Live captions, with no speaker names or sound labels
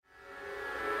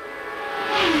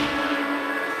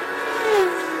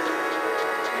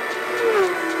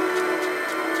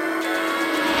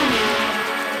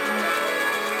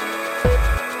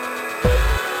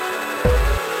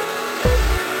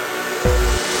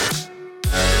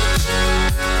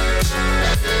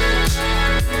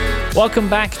Welcome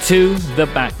back to The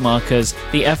Backmarkers,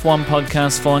 the F1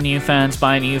 podcast for new fans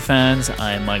by new fans.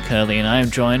 I am Mike Hurley, and I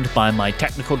am joined by my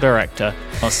technical director,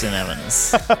 Austin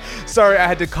Evans. Sorry, I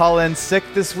had to call in sick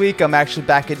this week. I'm actually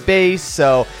back at base,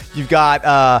 so you've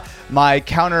got my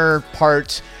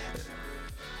counterpart,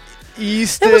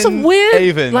 Easton There was a weird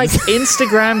Avens.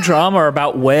 Instagram drama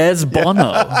about where's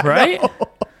Bono, right?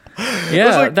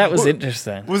 Yeah, that was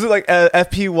interesting. Was it like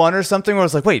FP1 or something where I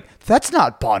was like, wait, that's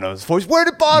not Bono's voice. Where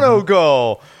did Bono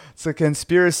go? It's a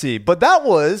conspiracy. But that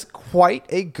was quite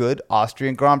a good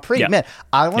Austrian Grand Prix. Yep. Man,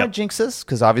 I don't want to jinx this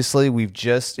because obviously we've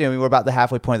just, we're about the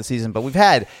halfway point of the season, but we've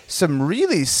had some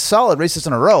really solid races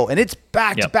in a row, and it's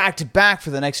back to back to back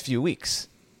for the next few weeks.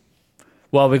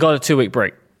 Well, we got a 2-week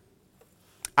break.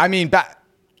 I mean, no.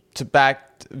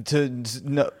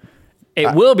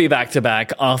 It will be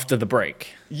back-to-back after the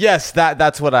break. Yes,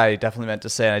 that's what I definitely meant to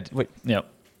say. Yep.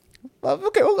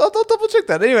 Okay, well, I'll double check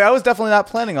that. Anyway, I was definitely not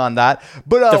planning on that.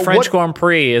 But the French Grand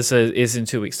Prix is in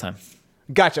 2 weeks' time.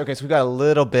 Gotcha. Okay, so we got a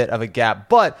little bit of a gap.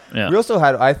 But we also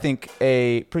had, I think,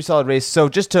 a pretty solid race. So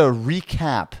just to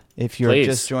recap, if you're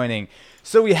just joining.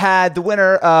 So we had the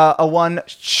winner,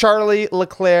 Charlie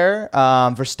Leclerc,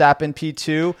 Verstappen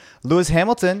P2, Lewis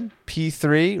Hamilton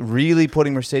P3, really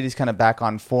putting Mercedes kind of back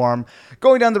on form.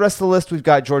 Going down the rest of the list, we've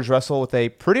got George Russell with a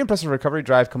pretty impressive recovery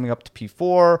drive coming up to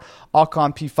P4,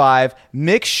 Ocon P5,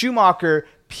 Mick Schumacher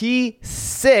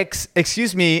P6,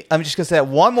 excuse me, I'm just going to say that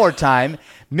one more time.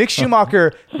 Mick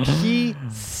Schumacher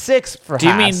P6 for Haas. Do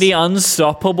you mean the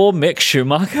unstoppable Mick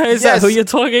Schumacher? Is that who you're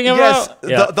talking about?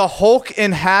 Yes, the Hulk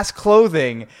in Haas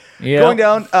clothing. Yep. Going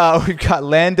down, we've got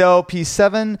Lando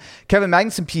P7, Kevin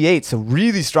Magnussen P8, so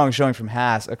really strong showing from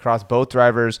Haas across both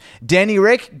drivers. Danny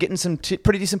Rick getting some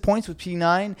pretty decent points with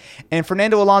P9, and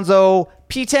Fernando Alonso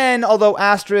P10, although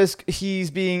asterisk,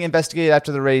 he's being investigated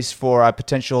after the race for a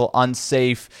potential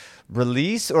unsafe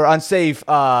release or unsafe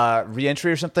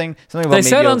re-entry or something. They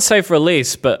said unsafe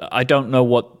release, but I don't know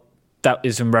what that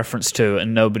is in reference to,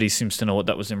 and nobody seems to know what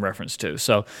that was in reference to.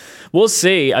 So we'll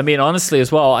see. I mean, honestly,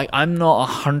 as well, I'm not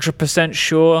 100%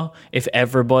 sure if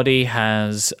everybody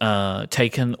has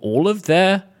taken all of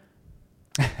their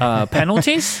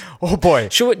penalties. Oh boy!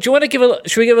 Do you want to give a?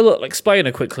 Should we give a little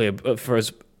explainer quickly for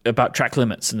us about track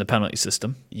limits and the penalty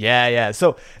system? Yeah.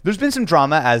 So there's been some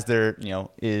drama, as there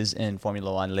is in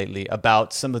Formula One lately,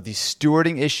 about some of the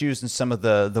stewarding issues and some of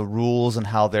the rules and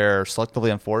how they're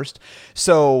selectively enforced.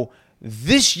 So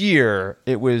this year,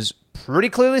 it was pretty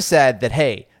clearly said that,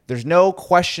 hey, there's no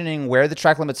questioning where the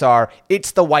track limits are.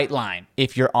 It's the white line.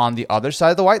 If you're on the other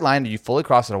side of the white line, or you fully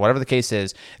cross it, or whatever the case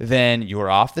is, then you are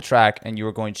off the track, and you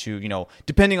are going to,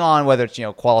 depending on whether it's,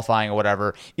 qualifying or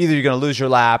whatever, either you're going to lose your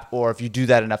lap, or if you do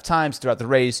that enough times throughout the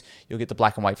race, you'll get the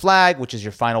black and white flag, which is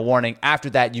your final warning. After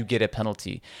that, you get a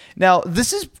penalty. Now,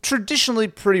 this is traditionally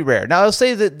pretty rare. Now, I'll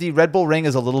say that the Red Bull Ring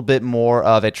is a little bit more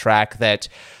of a track that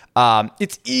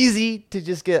it's easy to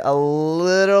just get a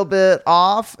little bit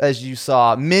off, as you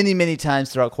saw many, many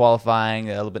times throughout qualifying,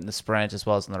 a little bit in the sprint as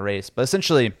well as in the race. But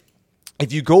essentially,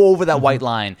 if you go over that white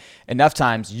line enough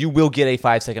times, you will get a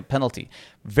 5-second penalty.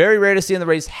 Very rare to see in the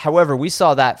race. However, we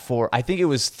saw that for, I think it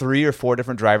was 3 or 4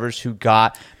 different drivers who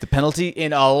got the penalty,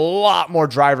 and a lot more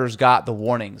drivers got the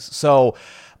warnings. So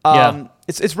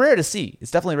it's rare to see.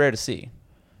 It's definitely rare to see.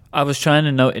 I was trying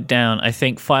to note it down. I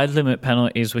think 5 limit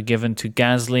penalties were given to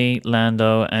Gasly,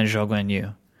 Lando, and Zhou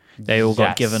Guanyu. They all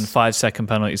got given 5-second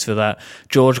penalties for that.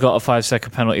 George got a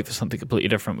 5-second penalty for something completely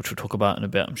different, which we'll talk about in a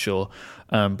bit, I'm sure.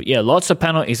 But yeah, lots of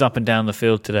penalties up and down the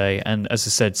field today. And as I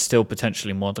said, still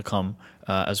potentially more to come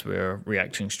as we're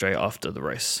reacting straight after the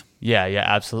race. Yeah,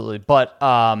 absolutely. But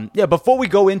before we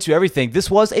go into everything,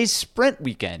 this was a sprint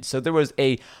weekend. So there was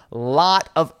a lot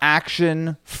of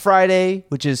action Friday,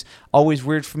 which is always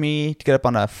weird for me to get up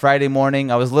on a Friday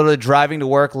morning. I was literally driving to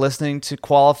work, listening to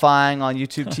qualifying on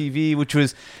YouTube TV, which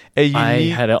was a unique... I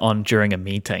had it on during a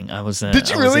meeting. Did you was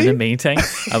really? In a meeting.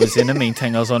 I was in a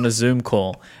meeting. I was on a Zoom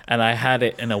call, and I had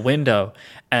it in a window,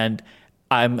 and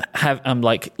I'm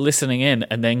like listening in,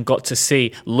 and then got to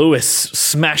see Lewis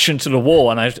smash into the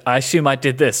wall, and I assume I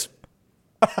did this.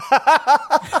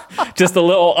 Just a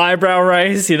little eyebrow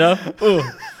raise,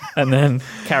 and then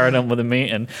carried on with the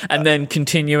meeting, and then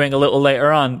continuing a little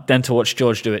later on, then to watch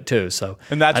George do it too. So,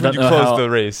 and that's when you closed the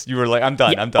race. You were like, I'm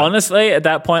done. Honestly, at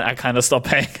that point, I kind of stopped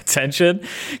paying attention,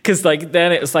 because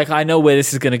then it's like, I know where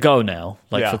this is going to go now,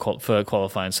 for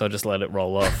qualifying, so I just let it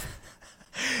roll off.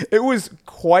 It was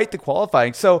quite the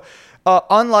qualifying. So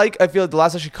unlike, I feel like the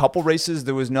last actually couple races,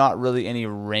 there was not really any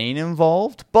rain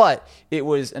involved, but it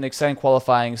was an exciting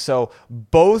qualifying. So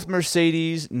both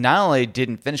Mercedes not only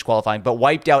didn't finish qualifying, but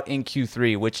wiped out in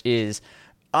Q3, which is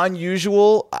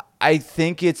unusual. I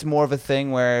think it's more of a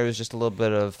thing where it was just a little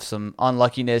bit of some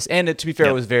unluckiness. And to be fair,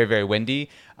 it was very, very windy.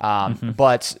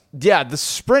 But yeah, the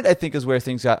sprint, I think, is where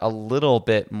things got a little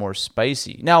bit more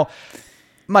spicy. Now,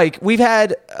 Mike, we've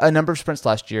had a number of sprints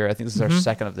last year. I think this is our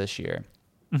second of this year.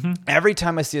 Every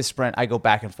time I see a sprint, I go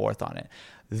back and forth on it.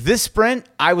 This sprint,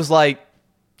 I was like,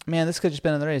 man, this could have just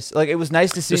been in the race. Like, it was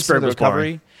nice to see some of the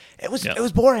recovery. It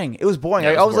was boring. It was boring.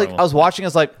 Yeah, I was watching. I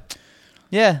was like,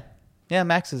 yeah,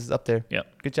 Max is up there. Yeah,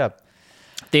 good job.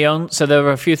 So there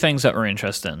were a few things that were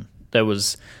interesting. There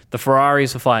was the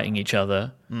Ferraris were fighting each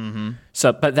other.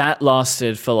 So, but that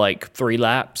lasted for like 3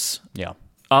 laps. Yeah.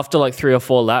 After like 3 or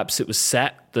 4 laps, it was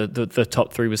set. The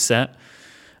top 3 was set.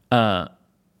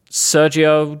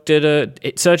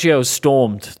 Sergio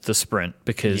stormed the sprint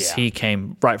because he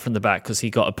came right from the back because he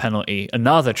got a penalty,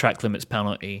 another track limits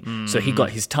penalty. So he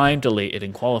got his time deleted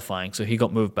in qualifying, so he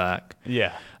got moved back.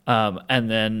 Yeah. And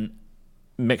then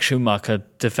Mick Schumacher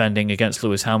defending against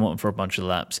Lewis Hamilton for a bunch of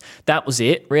laps. That was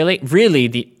it, really.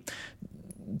 Really,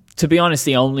 to be honest,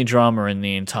 the only drama in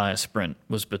the entire sprint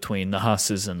was between the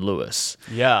Hasses and Lewis.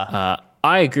 Yeah.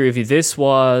 I agree with you. This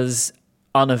was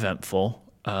uneventful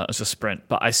as a sprint,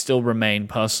 but I still remain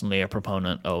personally a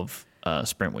proponent of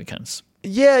sprint weekends.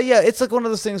 Yeah. It's like one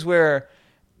of those things where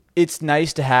it's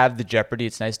nice to have the jeopardy.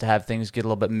 It's nice to have things get a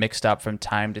little bit mixed up from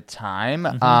time to time.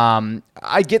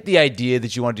 I get the idea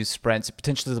that you want to do sprints,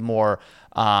 potentially the more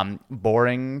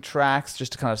boring tracks,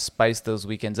 just to kind of spice those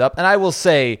weekends up. And I will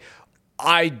say,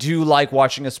 I do like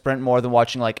watching a sprint more than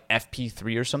watching like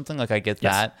FP3 or something. Like, I get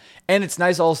that. And it's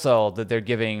nice also that they're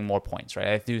giving more points, right?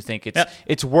 I do think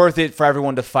it's worth it for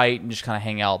everyone to fight and just kind of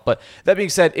hang out. But that being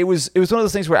said, it was one of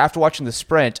those things where after watching the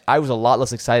sprint, I was a lot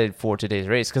less excited for today's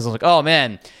race because I was like, oh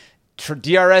man,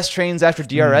 DRS trains after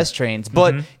DRS trains.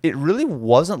 But it really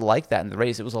wasn't like that in the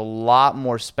race. It was a lot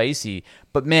more spicy.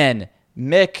 But man,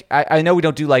 Mick, I know we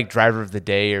don't do like driver of the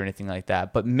day or anything like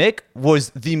that, but Mick was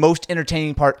the most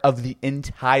entertaining part of the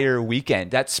entire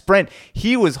weekend. That sprint,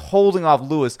 he was holding off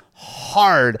Lewis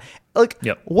hard. Like,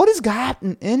 what has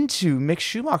gotten into Mick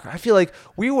Schumacher? I feel like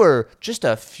we were just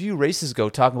a few races ago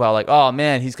talking about like, oh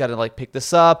man, he's got to like pick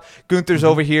this up. Gunther's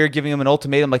over here giving him an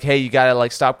ultimatum like, hey, you got to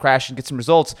like stop crashing, get some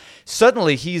results.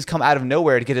 Suddenly he's come out of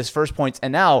nowhere to get his first points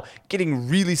and now getting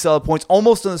really solid points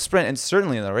almost in the sprint and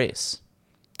certainly in the race.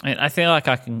 I feel like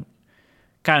I can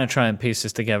kind of try and piece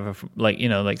this together.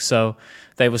 So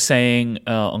they were saying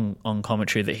on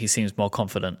commentary that he seems more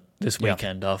confident this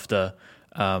weekend after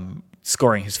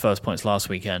scoring his first points last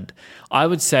weekend. I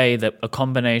would say that a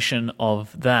combination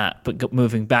of that, but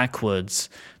moving backwards,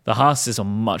 the Haas is a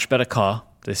much better car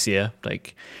this year.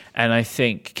 And I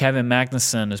think Kevin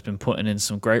Magnussen has been putting in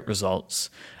some great results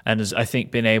and has, I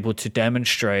think, been able to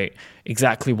demonstrate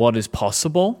exactly what is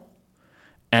possible.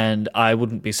 And I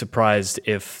wouldn't be surprised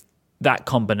if that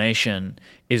combination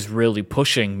is really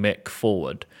pushing Mick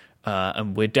forward.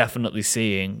 And we're definitely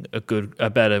seeing a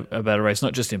better race,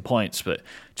 not just in points, but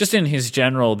just in his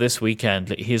general this weekend,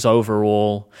 his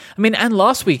overall. I mean, and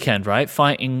last weekend, right?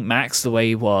 Fighting Max the way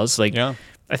he was,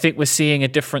 I think we're seeing a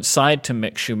different side to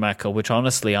Mick Schumacher, which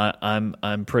honestly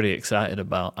I'm pretty excited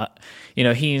about.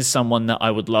 He is someone that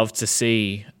I would love to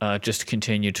see just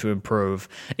continue to improve,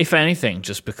 if anything,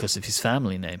 just because of his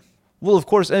family name. Well, of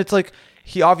course, and it's like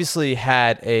he obviously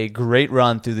had a great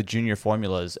run through the junior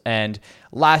formulas, and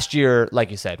last year, like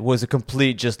you said, was a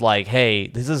complete just like, hey,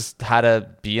 this is how to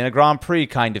be in a Grand Prix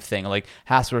kind of thing. Like,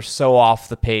 Haas were so off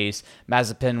the pace.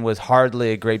 Mazepin was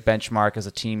hardly a great benchmark as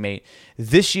a teammate.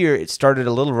 This year, it started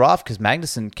a little rough because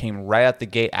Magnussen came right out the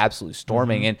gate absolutely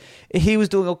storming, and he was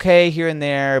doing okay here and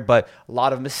there, but a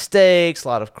lot of mistakes, a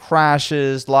lot of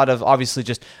crashes, a lot of obviously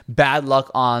just bad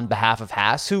luck on behalf of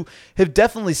Haas, who have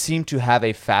definitely seemed to have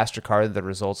a faster car than the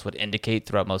results would indicate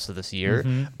throughout most of this year.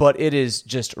 But it is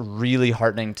just really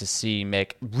heartening to see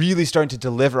Mick really starting to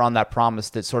deliver on that promise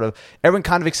that sort of everyone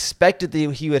kind of expected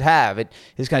that he would have. It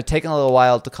has kind of taken a little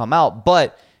while to come out,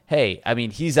 but hey, I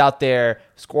mean, he's out there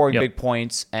scoring big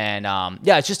points, and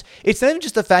it's not even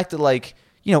just the fact that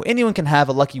anyone can have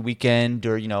a lucky weekend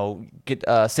or get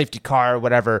a safety car or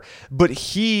whatever, but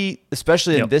he,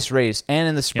 especially in this race and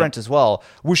in the sprint as well,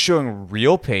 was showing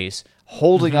real pace,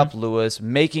 holding up Lewis,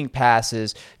 making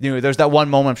passes. There's that one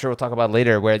moment I'm sure we'll talk about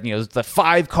later where the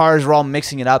 5 cars were all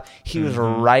mixing it up. He was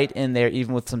right in there,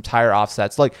 even with some tire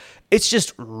offsets. It's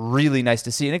just really nice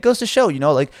to see, and it goes to show,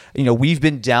 we've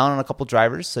been down on a couple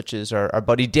drivers, such as our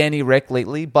buddy Danny Rick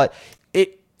lately, but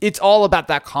it's all about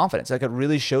that confidence. It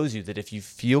really shows you that if you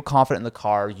feel confident in the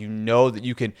car, you know that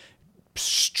you can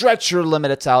stretch your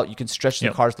limits out. You can stretch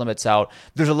the car's limits out.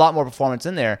 There's a lot more performance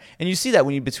in there. And you see that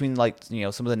when you between some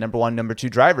of the number 1, number 2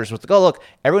 drivers with look,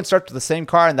 everyone starts with the same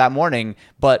car in that morning,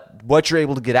 but what you're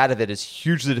able to get out of it is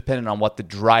hugely dependent on what the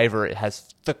driver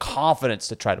has the confidence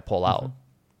to try to pull out.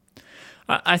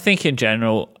 I think in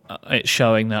general, it's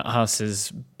showing that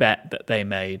Haas's bet that they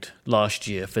made last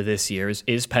year for this year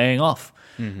is paying off.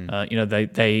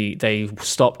 They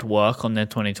stopped work on their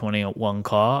 2021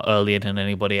 car earlier than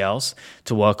anybody else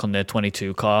to work on their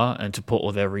 22 car and to put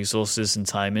all their resources and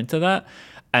time into that.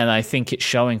 And I think it's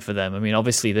showing for them. I mean,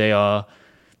 obviously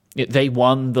they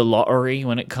won the lottery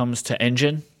when it comes to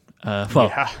engine.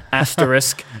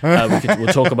 Asterisk. We'll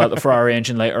talk about the Ferrari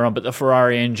engine later on, but the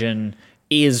Ferrari engine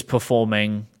is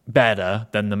performing better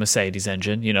than the Mercedes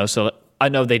engine, so I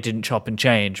know they didn't chop and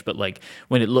change, but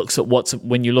when you look at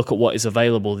what is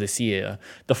available this year,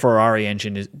 the Ferrari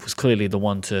engine was clearly the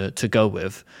one to go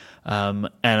with. And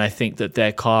I think that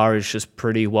their car is just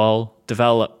pretty well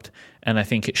developed, and I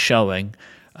think it's showing.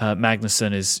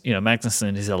 Magnussen is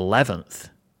 11th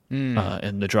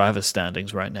in the driver's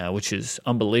standings right now, which is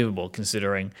unbelievable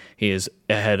considering he is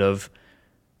ahead of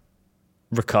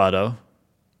Ricciardo.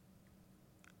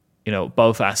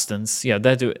 Both Astons. Yeah,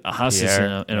 they're doing. Haas is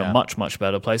in a much, much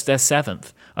better place. They're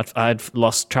 7th. I'd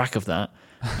lost track of that,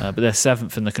 but they're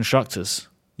 7th in the constructors.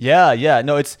 Yeah.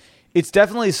 No, it's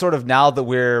definitely sort of now that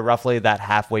we're roughly that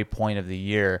halfway point of the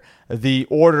year, the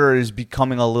order is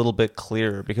becoming a little bit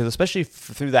clearer because especially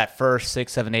through that first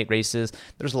 6, 7, 8 races,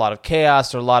 there's a lot of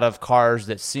chaos. There are a lot of cars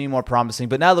that seem more promising.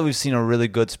 But now that we've seen a really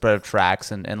good spread of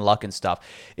tracks and luck and stuff,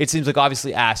 it seems like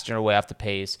obviously Aston are way off the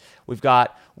pace. We've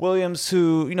got Williams,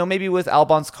 who, maybe with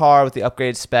Albon's car with the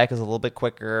upgraded spec is a little bit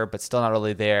quicker, but still not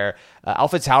really there.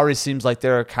 AlphaTauri seems like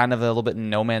they're kind of a little bit in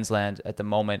no man's land at the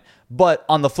moment. But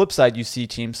on the flip side, you see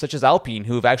teams such as Alpine,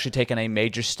 who have actually taken a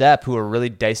major step, who are really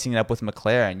dicing it up with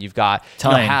McLaren. You've got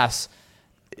Haas.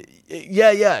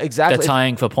 Yeah, exactly. They're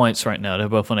tying for points right now. They're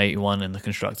both on 81 in the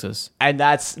constructors. And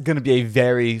that's going to be a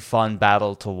very fun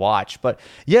battle to watch. But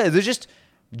yeah, they're just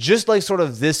like sort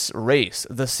of this race,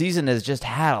 the season has just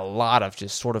had a lot of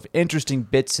just sort of interesting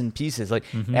bits and pieces.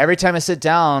 Every time I sit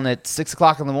down at 6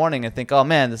 o'clock in the morning and think, oh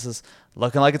man, this is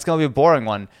looking like it's going to be a boring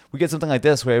one, we get something like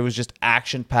this where it was just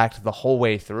action-packed the whole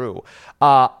way through.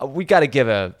 We got to give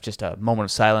just a moment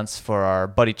of silence for our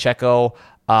buddy Checo.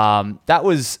 That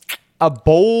was a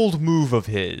bold move of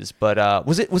his, but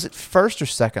was it first or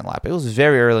second lap? It was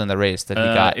very early in the race that he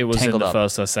got it was tangled in the up.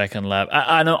 First or second lap.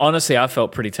 I know, honestly, I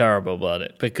felt pretty terrible about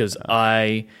it because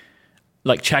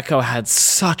Checo had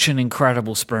such an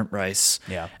incredible sprint race,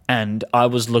 and I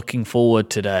was looking forward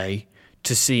today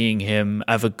to seeing him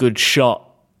have a good shot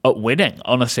at winning.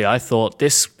 Honestly, I thought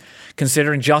this,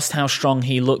 considering just how strong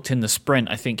he looked in the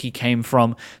sprint, I think he came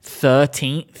from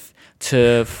 13th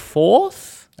to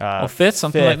 4th. Or fifth,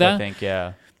 something like that. I think,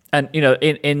 yeah. And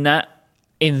in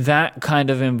that kind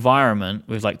of environment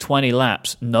with 20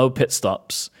 laps, no pit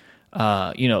stops,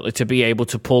 to be able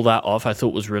to pull that off, I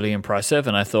thought was really impressive.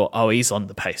 And I thought, oh, he's on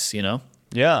the pace,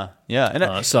 Yeah. And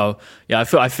I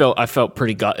felt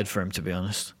pretty gutted for him, to be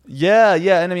honest. Yeah.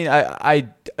 And I mean,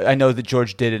 I know that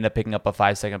George did end up picking up a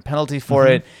 5-second penalty for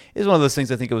it. It's one of those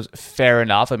things I think it was fair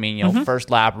enough. I mean, first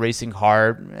lap, racing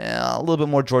hard, a little bit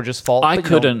more George's fault. I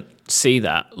couldn't see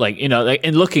that.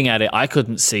 In looking at it, I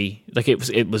couldn't see.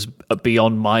 It was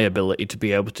beyond my ability to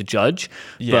be able to judge.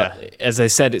 Yeah. But as I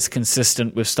said, it's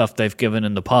consistent with stuff they've given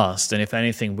in the past. And if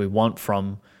anything we want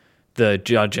from the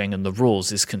judging and the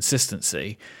rules is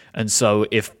consistency. And so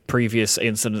if previous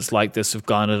incidents like this have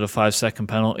garnered a 5-second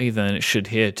penalty, then it should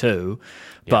here too.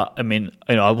 Yeah. But I mean,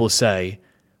 I will say,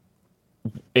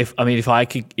 if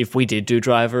we did do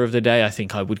driver of the day, I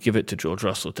think I would give it to George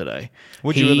Russell today.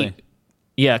 Would you really?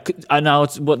 Yeah, I know.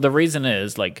 What the reason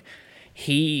is,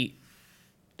 he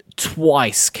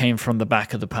twice came from the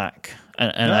back of the pack,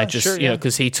 and I just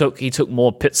because he took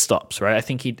more pit stops, right? I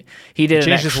think he did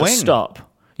an extra stop.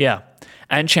 Yeah,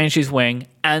 and changed his wing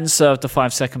and served a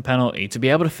 5-second penalty to be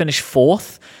able to finish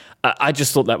 4th. I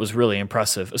just thought that was really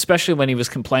impressive, especially when he was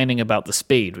complaining about the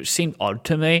speed, which seemed odd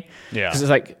to me. Yeah, because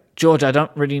it's George, I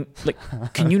don't really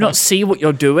can you not see what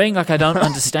you're doing? I don't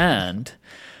understand.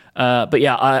 But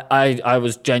yeah, I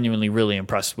was genuinely really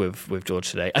impressed with George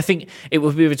today. I think it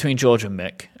would be between George and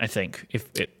Mick. I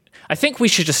think we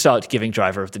should just start giving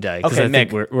driver of the day because I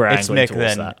think we're angling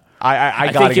towards that.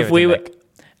 I gotta give it to Mick.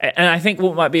 And I think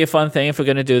what might be a fun thing if we're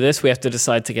going to do this, we have to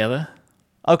decide together.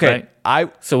 Okay.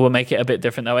 Right? So we'll make it a bit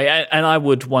different that way. And I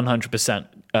would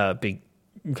 100% be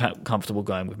comfortable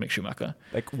going with Mick Schumacher.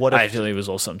 I feel he was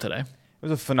awesome today. It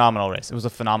was a phenomenal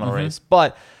race.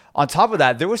 But on top of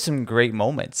that, there were some great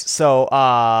moments. So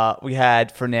we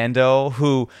had Fernando,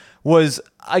 who was,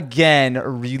 again,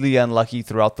 really unlucky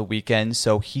throughout the weekend.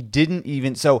 So he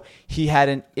had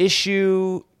an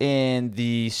issue in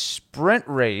the sprint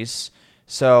race.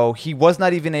 So he was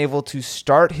not even able to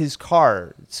start his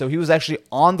car. So he was actually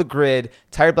on the grid,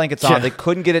 tire blankets on. Yeah. They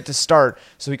couldn't get it to start.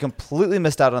 So he completely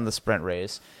missed out on the sprint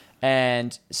race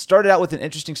and started out with an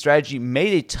interesting strategy,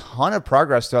 made a ton of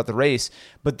progress throughout the race.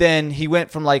 But then he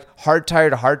went from like hard tire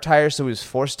to hard tire. So he was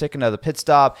forced to take another pit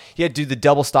stop. He had to do the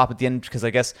double stop at the end because I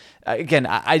guess, again,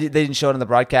 they didn't show it on the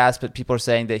broadcast, but people are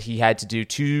saying that he had to do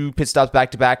 2 pit stops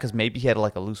back to back because maybe he had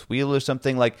like a loose wheel or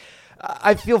something. Like,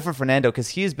 I feel for Fernando because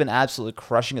he has been absolutely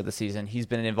crushing it this season. He's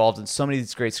been involved in so many of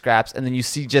these great scraps, and then you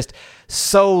see just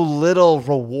so little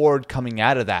reward coming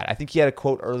out of that. I think he had a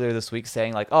quote earlier this week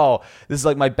saying like, "Oh, this is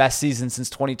like my best season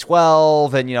since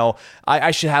 2012, and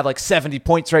I should have like 70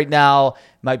 points right now."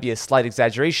 Might be a slight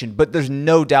exaggeration, but there's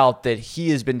no doubt that he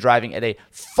has been driving at a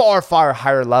far, far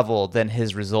higher level than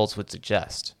his results would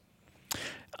suggest.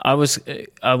 I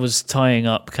was tying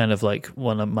up kind of like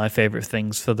one of my favorite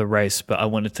things for the race, but I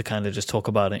wanted to kind of just talk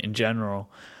about it in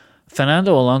general.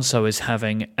 Fernando Alonso is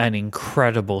having an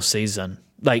incredible season.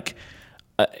 Like,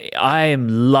 I am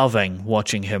loving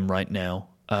watching him right now.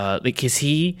 Because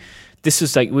this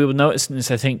was like, we were noticing this,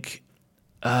 I think,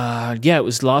 it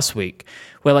was last week,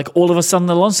 where like all of a sudden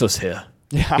Alonso's here.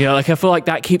 Yeah. Like I feel like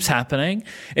that keeps happening.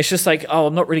 It's just like,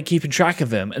 I'm not really keeping track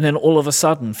of him. And then all of a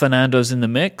sudden, Fernando's in the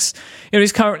mix.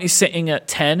 He's currently sitting at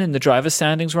 10 in the driver's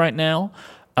standings right now.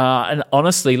 And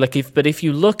honestly, if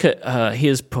you look at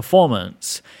his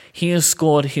performance, he has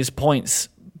scored his points,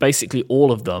 basically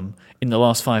all of them, in the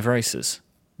last 5 races.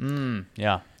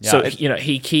 Yeah. So,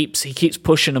 he keeps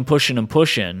pushing and pushing and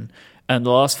pushing. And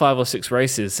the last 5 or 6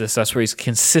 races, that's where he's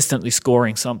consistently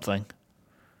scoring something.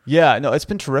 Yeah, no, it's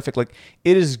been terrific. Like,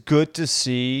 it is good to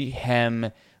see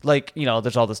him, like,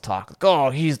 there's all this talk, like, oh,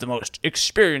 he's the most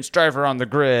experienced driver on the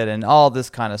grid and all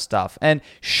this kind of stuff. And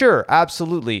sure,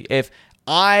 absolutely. If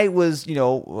I was,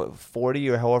 40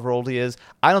 or however old he is,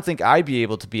 I don't think I'd be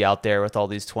able to be out there with all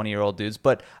these 20-year-old dudes.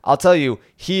 But I'll tell you,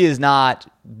 he has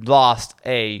not lost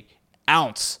a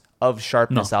ounce of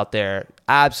sharpness out there.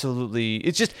 Absolutely.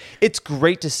 It's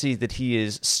great to see that he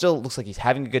is still looks like he's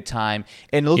having a good time,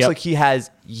 and it looks like he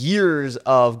has years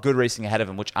of good racing ahead of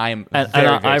him, which I am very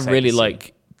excited really to see.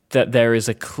 like that there is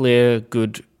a clear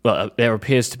good, there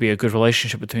appears to be a good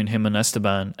relationship between him and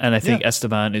Esteban, and I think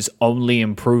Esteban is only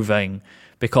improving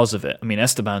because of it. I mean,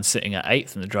 Esteban's sitting at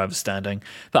 8th in the driver's standing,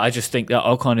 but I just think that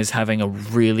Ocon is having a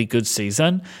really good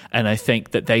season, and I think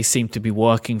that they seem to be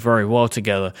working very well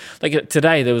together. Like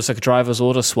today, there was like a driver's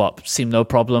order swap, seemed no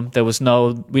problem. There was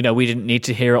no, we didn't need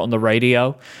to hear it on the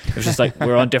radio. It was just like,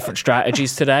 we're on different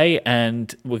strategies today,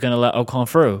 and we're going to let Ocon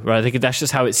through, right? I think that's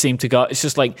just how it seemed to go. It's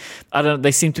just like,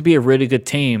 they seem to be a really good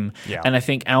team, and I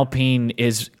think Alpine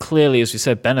is clearly, as we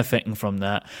said, benefiting from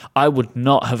that. I would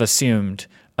not have assumed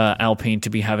Alpine to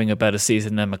be having a better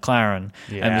season than McLaren.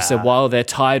 And we said, while they're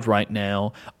tied right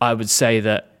now, I would say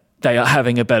that they are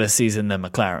having a better season than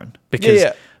McLaren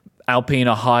because Alpine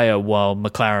are higher while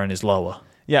McLaren is lower.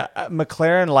 Yeah,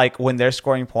 McLaren, like when they're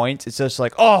scoring points, it's just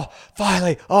like, oh,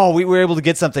 finally, we were able to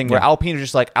get something. Where Alpine are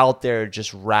just like out there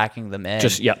just racking them in.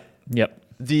 Yep.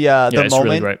 The moment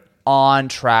really great. On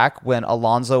track when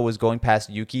Alonso was going past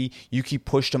Yuki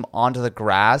pushed him onto the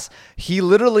grass. He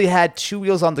literally had 2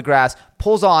 wheels on the grass,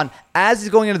 pulls on. As he's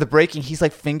going into the braking, he's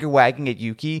like finger wagging at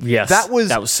Yuki. Yes, that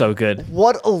was so good.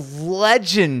 What a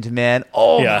legend, man.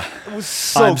 Oh, yeah. It was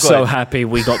so I'm good. so happy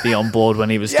we got the on board when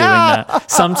he was doing that.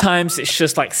 Sometimes it's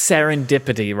just like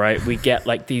serendipity, right? We get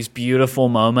like these beautiful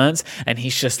moments, and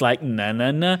he's just like,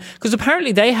 nah. Because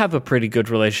apparently they have a pretty good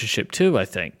relationship too, I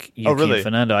think, Yuki and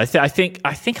Fernando. I think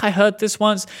I heard this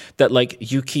once, that like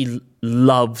Yuki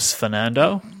loves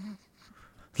Fernando.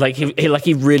 Like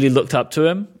he really looked up to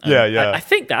him. Yeah. I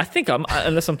think I'm,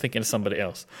 unless I'm thinking of somebody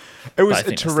else. It was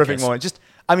a terrific moment. Just,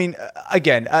 I mean,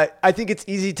 again, I think it's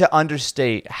easy to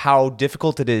understate how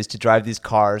difficult it is to drive these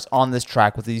cars on this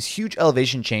track with these huge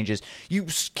elevation changes. You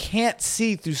can't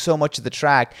see through so much of the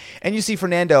track, and you see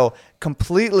Fernando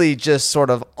completely just sort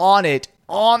of on it,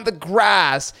 on the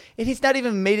grass, and he's not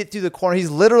even made it through the corner. He's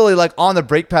literally like on the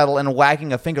brake pedal and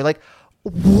wagging a finger. Like,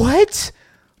 what?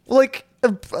 Like,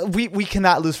 we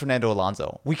cannot lose Fernando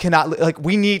Alonso. We cannot, like,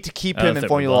 we need to keep him in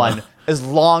Formula One as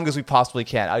long as we possibly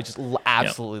can. I just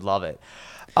absolutely love it.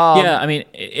 I mean,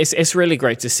 it's really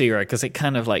great to see, right? Because it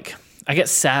kind of like, I get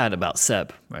sad about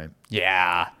Seb, right?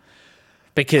 Yeah.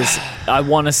 Because I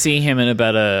want to see him in a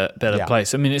better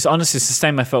place. I mean, it's honestly the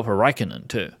same I felt for Raikkonen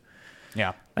too.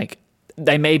 Yeah. Like,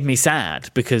 they made me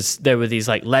sad because there were these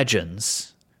like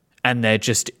legends and they're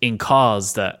just in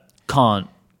cars that can't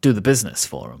do the business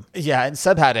for them. Yeah, and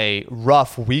Seb had a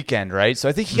rough weekend, right? So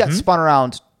I think he got spun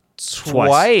around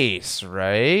twice,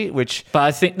 right? But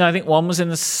I think one was in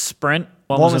the sprint,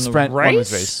 one was in the race. One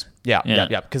was race.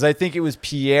 Yeah. Because I think it was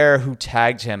Pierre who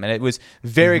tagged him, and it was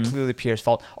very clearly Pierre's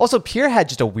fault. Also, Pierre had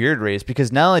just a weird race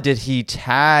because not only did he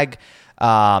tag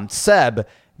Seb,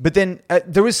 but then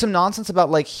there was some nonsense about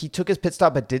like he took his pit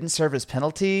stop but didn't serve his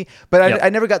penalty. But I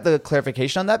never got the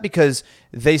clarification on that because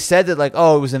they said that like,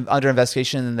 oh, it was under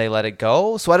investigation and they let it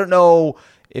go. So I don't know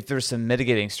if there's some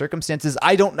mitigating circumstances.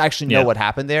 I don't actually know what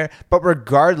happened there. But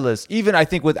regardless, even I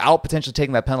think without potentially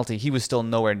taking that penalty, he was still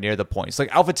nowhere near the points.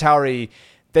 Like AlphaTauri,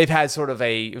 they've had sort of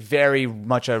a very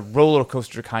much a roller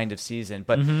coaster kind of season.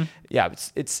 But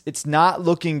it's not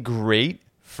looking great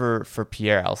for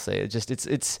Pierre, I'll say.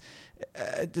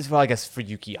 Well, I guess for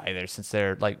Yuki either, since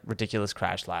their like ridiculous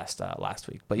crash last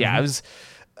week. But yeah, it was.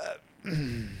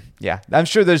 I'm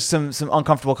sure there's some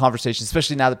uncomfortable conversations,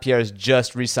 especially now that Pierre has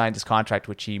just re-signed his contract,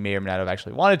 which he may or may not have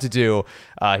actually wanted to do.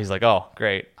 He's like, oh,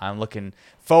 great. I'm looking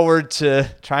forward to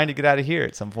trying to get out of here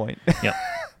at some point. Yep.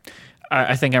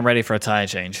 I think I'm ready for a tire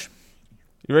change.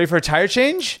 You ready for a tire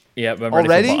change? Yeah, I'm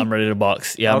ready. I'm ready to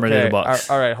box. Yeah, I'm ready to box.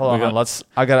 All right, hold on.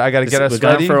 I gotta get us ready.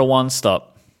 We're going for a one stop.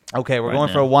 Okay, we're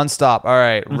going for a one stop. All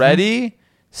right, ready,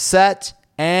 set,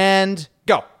 and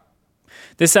go.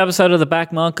 This episode of The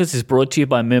Backmarkers is brought to you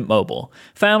by Mint Mobile.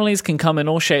 Families can come in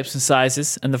all shapes and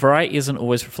sizes, and the variety isn't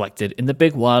always reflected in the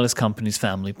big wireless company's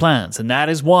family plans. And that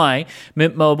is why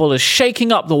Mint Mobile is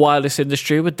shaking up the wireless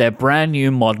industry with their brand new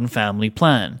modern family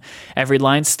plan. Every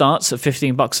line starts at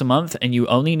 $15 a month, and you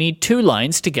only need 2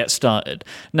 lines to get started.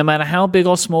 No matter how big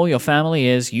or small your family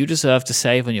is, you deserve to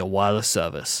save on your wireless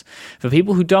service. For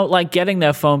people who don't like getting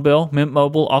their phone bill, Mint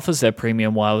Mobile offers their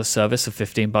premium wireless service of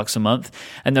 $15 a month,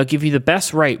 and they'll give you the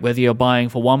best rate whether you're buying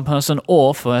for one person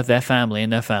or for their family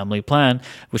and their family plan,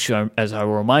 which, as I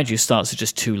will remind you, starts at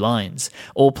just 2 lines.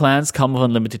 All plans come with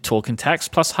unlimited talk and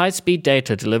text, plus high-speed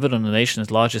data delivered on the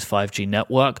nation's largest 5G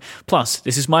network. Plus,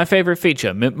 this is my favorite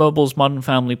feature, Mint Mobile's modern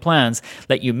family plans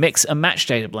let you mix and match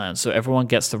data plans so everyone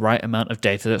gets the right amount of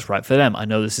data that's right for them. I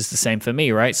know this is the same for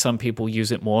me, right? Some people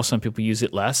use it more, some people use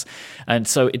it less, and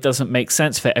so it doesn't make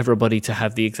sense for everybody to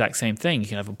have the exact same thing. You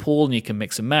can have a pool and you can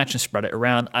mix and match and spread it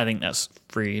around. I think that's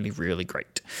really, really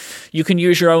great. You can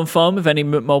use your own phone with any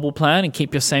Mint Mobile plan and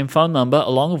keep your same phone number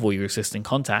along with all your existing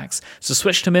contacts. So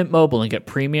switch to Mint Mobile and get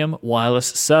premium wireless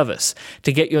service.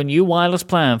 To get your new wireless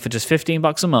plan for just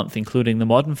 $15 a month, including the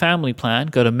modern family plan,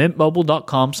 go to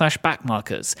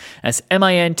mintmobile.com/backmarkers. That's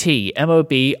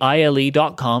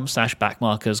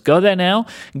mintmobile.com/backmarkers. Go there now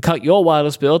and cut your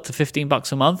wireless bill to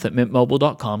 $15 a month at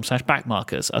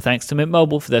mintmobile.com/backmarkers. Thanks to Mint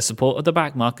Mobile for their support of the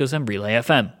Backmarkers and Relay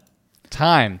FM.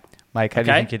 Time. Mike, how do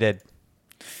you think you did?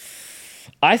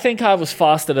 I think I was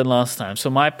faster than last time. So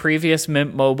my previous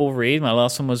Mint Mobile read, my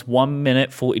last one was 1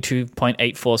 minute,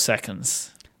 42.84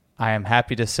 seconds. I am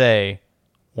happy to say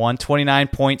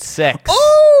 129.6.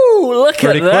 Oh, look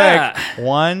Pretty at that. Quick.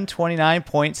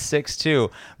 129.62.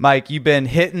 Mike, you've been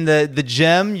hitting the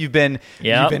gym. You've been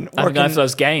working. I've got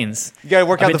those gains. You got to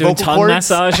work out the vocal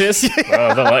cords. I've been doing tongue massages. Oh,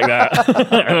 I don't like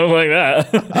that. I don't like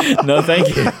that. No,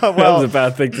 thank you. Well, that was a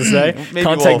bad thing to say.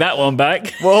 Can't take that one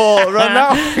back. Well, right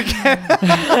now.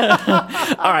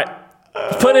 All right.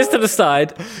 Put this to the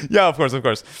side. Yeah, of course.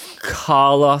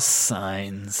 Carlos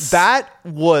Sainz. That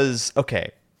was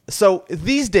okay. So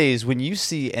these days, when you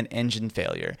see an engine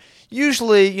failure,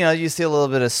 usually, you see a little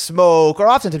bit of smoke, or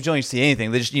oftentimes you don't see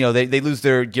anything. They just, they lose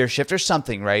their gear shift or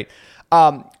something, right?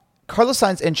 Carlos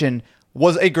Sainz's engine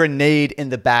was a grenade in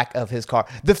the back of his car.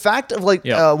 The fact of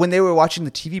when they were watching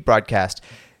the TV broadcast,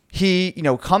 he,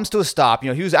 comes to a stop.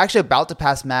 He was actually about to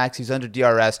pass Max. He's under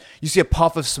DRS. You see a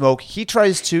puff of smoke. He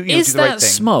tries to, do the right thing. Is that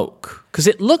smoke? Because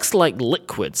it looks like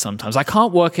liquid sometimes. I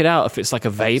can't work it out if it's like a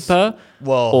vapor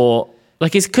or...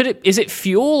 Like, is it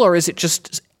fuel or is it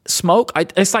just smoke?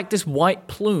 It's like this white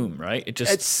plume, right? It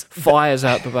just fires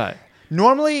out the back.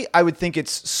 Normally, I would think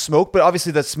it's smoke, but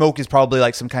obviously that smoke is probably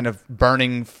like some kind of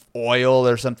burning oil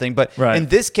or something. But in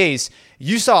this case,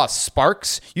 you saw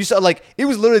sparks. You saw it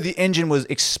was literally the engine was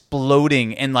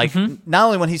exploding. And not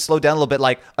only when he slowed down a little bit,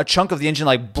 like a chunk of the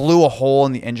engine blew a hole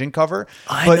in the engine cover.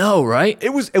 I know, right? It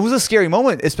was a scary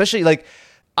moment, especially I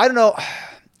don't know.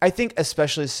 I think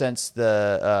especially since some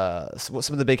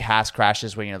of the big Haas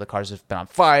crashes where, the cars have been on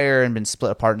fire and been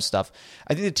split apart and stuff,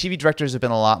 I think the TV directors have been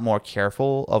a lot more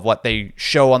careful of what they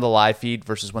show on the live feed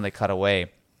versus when they cut away.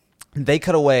 They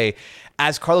cut away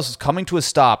as Carlos is coming to a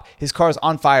stop. His car is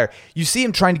on fire. You see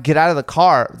him trying to get out of the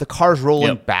car. The car's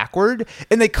rolling backward,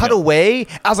 and they cut away.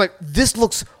 I was like, this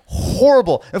looks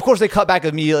horrible. Of course, they cut back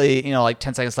immediately, like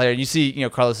 10 seconds later, and you see,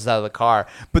 Carlos is out of the car.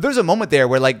 But there's a moment there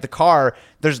where, like, the car,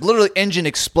 there's literally engine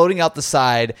exploding out the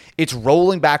side. It's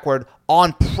rolling backward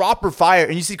on proper fire.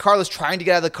 And you see Carlos trying to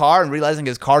get out of the car and realizing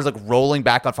his car's, like, rolling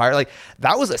back on fire. Like,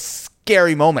 that was a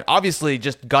scary moment. Obviously,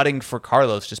 just gutting for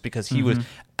Carlos just because he was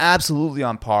absolutely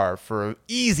on par for an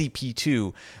easy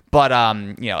P2. But,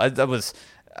 that was...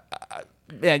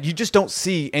 Man, you just don't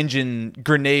see engine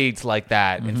grenades like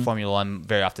that in Formula One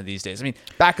very often these days. I mean,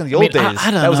 back in the old days,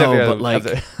 I don't know, but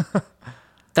like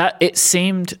that, it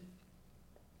seemed.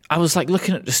 I was like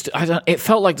looking at it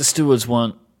felt like the stewards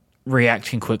weren't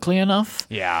reacting quickly enough.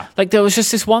 Yeah, like there was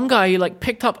just this one guy who like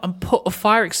picked up and put a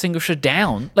fire extinguisher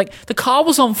down. Like the car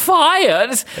was on fire.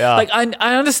 And like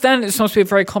I understand it's supposed to be a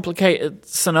very complicated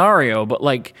scenario, but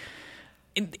like.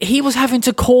 He was having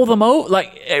to call them out.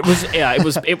 Like it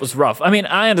was rough. I mean,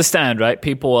 I understand, right?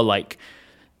 People are like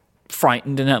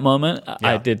frightened in that moment. Yeah.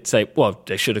 I did say, well,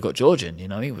 they should have got George in.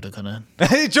 He would have gone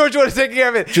in. George would have taken care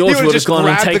of it. George would have gone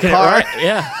and taken it, right?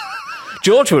 Yeah.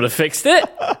 George would have fixed it.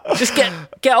 Just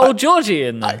get old Georgie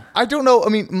in there. I don't know. I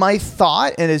mean, my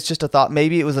thought, and it's just a thought,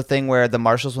 maybe it was a thing where the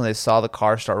marshals, when they saw the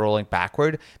car start rolling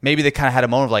backward, maybe they kind of had a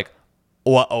moment of like,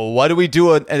 what do we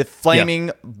do a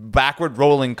flaming backward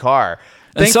rolling car?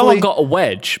 And someone got a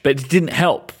wedge, but it didn't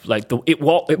help. Like it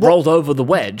rolled over the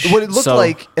wedge. What it looked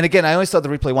like, and again, I only saw the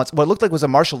replay once. What it looked like was a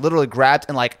marshal literally grabbed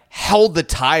and like held the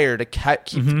tire to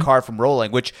keep the car from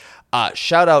rolling. Which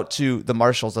shout out to the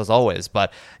marshals as always.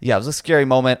 But yeah, it was a scary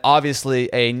moment.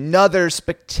 Obviously, another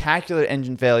spectacular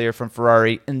engine failure from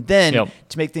Ferrari, and then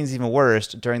to make things even worse,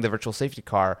 during the virtual safety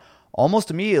car,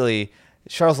 almost immediately,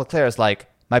 Charles Leclerc is like,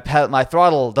 my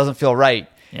throttle doesn't feel right.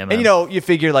 Yeah, and you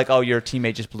figure like, oh, your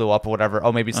teammate just blew up or whatever.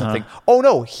 Oh, maybe something. Oh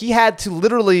no, he had to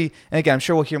literally. And again, I'm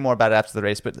sure we'll hear more about it after the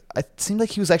race. But it seemed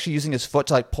like he was actually using his foot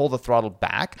to like pull the throttle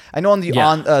back. I know on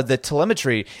the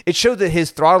telemetry, it showed that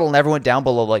his throttle never went down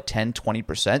below like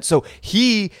 10-20%. So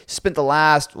he spent the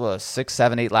last 6,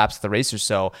 7, 8 laps of the race or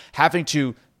so having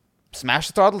to smash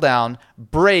the throttle down,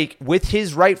 brake with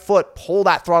his right foot, pull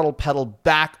that throttle pedal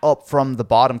back up from the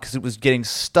bottom because it was getting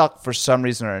stuck for some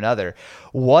reason or another.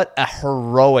 What a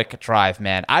heroic drive,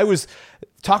 man.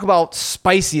 Talk about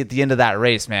spicy at the end of that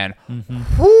race, man.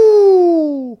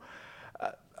 Woo!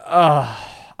 I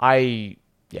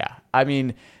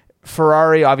mean,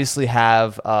 Ferrari obviously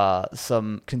have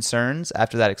some concerns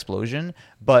after that explosion,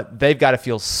 but they've got to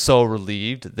feel so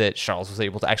relieved that Charles was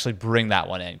able to actually bring that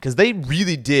one in because they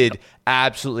really did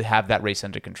absolutely have that race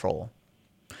under control.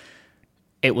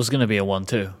 It was going to be a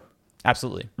 1-2.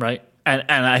 Absolutely. Right? And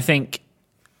I think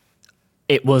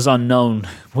it was unknown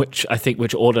which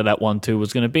order that 1-2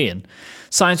 was going to be in.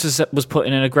 Sainz was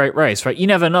putting in a great race, right? You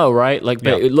never know, right? Like,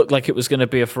 but it looked like it was going to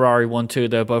be a Ferrari 1-2.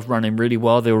 They were both running really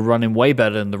well. They were running way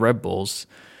better than the Red Bulls.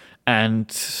 And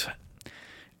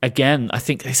again, I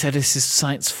think they said this is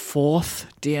Sainz's 4th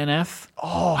DNF.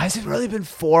 Oh, has it really been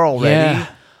 4 already?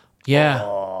 Yeah.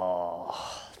 Oh,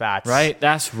 that's right.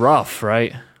 That's rough,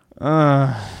 right?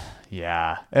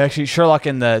 Yeah. Actually, Sherlock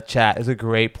in the chat is a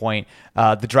great point.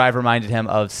 The drive reminded him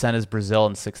of Senna's Brazil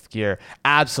in 6th gear.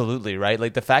 Absolutely, right?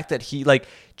 Like the fact that he, like,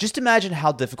 just imagine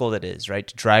how difficult it is, right?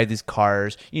 To drive these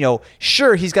cars.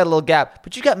 Sure, he's got a little gap,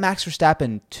 but you got Max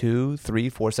Verstappen 2, 3,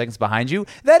 4 seconds behind you.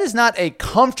 That is not a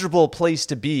comfortable place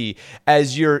to be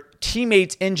as your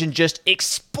teammate's engine just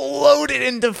exploded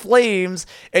into flames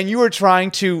and you are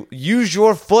trying to use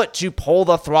your foot to pull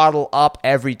the throttle up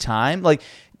every time. Like,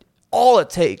 all it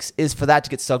takes is for that to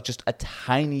get stuck just a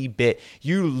tiny bit.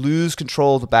 You lose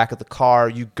control of the back of the car.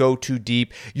 You go too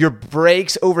deep. Your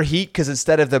brakes overheat because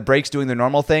instead of the brakes doing their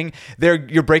normal thing,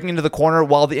 you're braking into the corner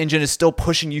while the engine is still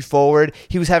pushing you forward.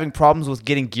 He was having problems with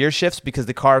getting gear shifts because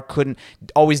the car couldn't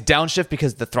always downshift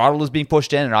because the throttle was being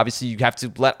pushed in, and obviously you have to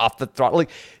let off the throttle.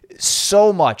 Like,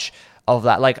 so much of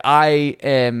that. Like, I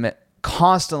am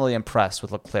constantly impressed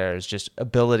with Leclerc's just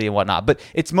ability and whatnot. But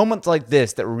it's moments like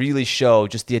this that really show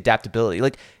just the adaptability.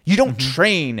 Like, you don't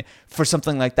train for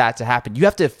something like that to happen. You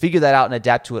have to figure that out and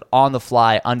adapt to it on the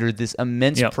fly under this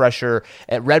immense pressure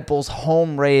at Red Bull's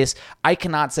home race. I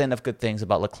cannot say enough good things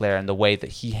about Leclerc and the way that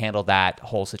he handled that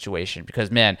whole situation because,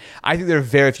 man, I think there are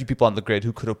very few people on the grid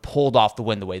who could have pulled off the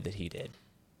win the way that he did.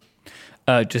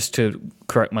 Just to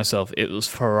correct myself, it was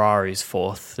Ferrari's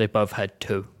 4th. They both had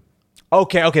 2.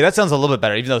 Okay, that sounds a little bit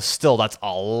better, even though still that's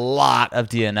a lot of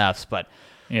DNFs. But,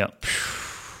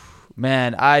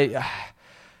 man,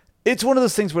 it's one of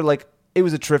those things where, like, it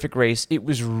was a terrific race. It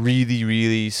was really,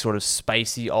 really sort of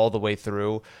spicy all the way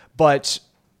through. But,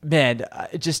 man,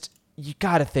 you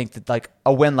got to think that like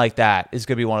a win like that is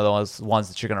going to be one of those ones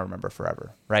that you're going to remember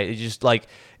forever, right? It's just like,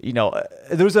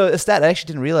 there was a stat I actually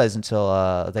didn't realize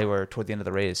until they were toward the end of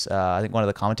the race. I think one of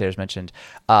the commentators mentioned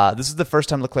this is the first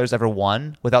time Leclerc's ever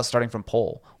won without starting from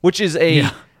pole, which is a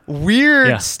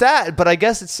weird stat, but I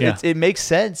guess it makes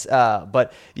sense.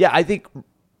 But yeah, I think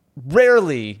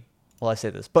rarely. Well, I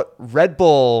say this, but Red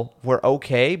Bull were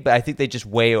okay, but I think they just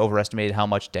way overestimated how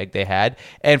much deg they had.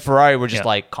 And Ferrari were just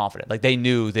like confident. Like they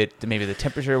knew that maybe the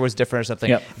temperature was different or something.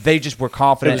 Yep. They just were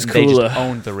confident and they just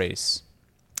owned the race.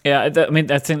 Yeah, I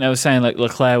mean, I think I was saying like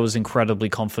Leclerc was incredibly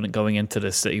confident going into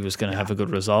this that he was going to have a good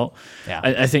result. Yeah.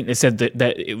 I think they said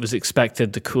that it was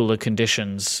expected the cooler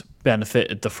conditions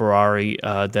benefited the Ferrari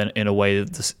then in a way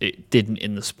that it didn't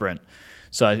in the sprint.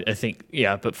 So I think,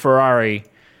 but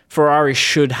Ferrari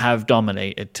should have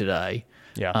dominated today,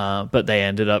 but they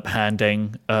ended up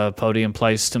handing a podium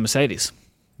place to Mercedes.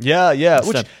 Yeah.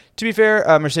 Which, to be fair,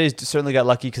 Mercedes certainly got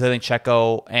lucky because I think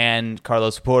Checo and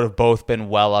Carlos Sainz have both been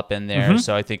well up in there. Mm-hmm.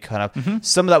 So I think kind of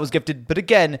some of that was gifted. But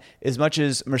again, as much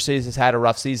as Mercedes has had a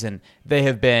rough season, they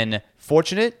have been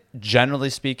fortunate, generally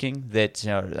speaking. That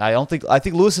I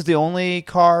think Lewis is the only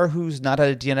car who's not had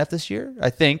a DNF this year. I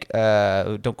think.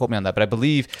 Don't quote me on that, but I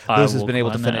believe Lewis has been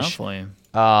able to finish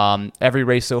every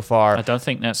race so far. I don't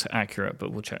think that's accurate,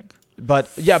 but we'll check.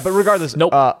 But regardless,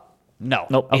 nope. No.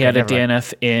 Nope. He had a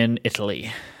DNF in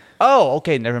Italy. Oh,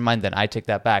 okay. Never mind then. I take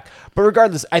that back. But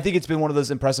regardless, I think it's been one of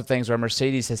those impressive things where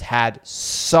Mercedes has had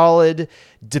solid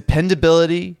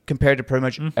dependability compared to pretty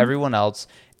much everyone else.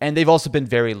 And they've also been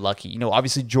very lucky.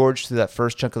 Obviously George through that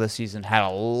first chunk of the season had a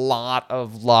lot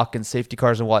of luck and safety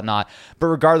cars and whatnot. But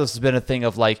regardless, it's been a thing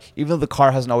of like, even though the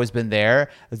car hasn't always been there,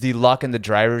 the luck and the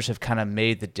drivers have kind of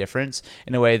made the difference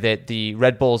in a way that the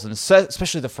Red Bulls and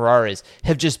especially the Ferraris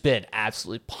have just been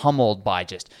absolutely pummeled by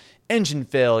just engine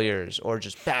failures or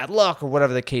just bad luck or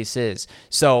whatever the case is.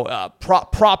 So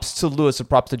props to Lewis and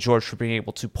props to George for being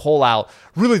able to pull out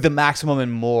really the maximum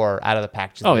and more out of the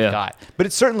package that they've got. But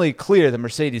it's certainly clear that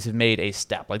Mercedes have made a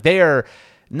step. Like they are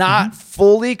not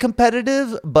fully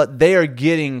competitive, but they are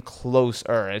getting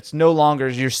closer. It's no longer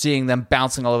you're seeing them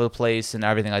bouncing all over the place and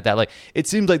everything like that. Like it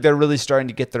seems like they're really starting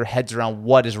to get their heads around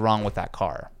what is wrong with that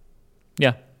car.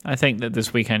 Yeah. I think that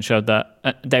this weekend showed that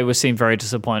they seemed very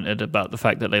disappointed about the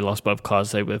fact that they lost both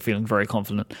cars. They were feeling very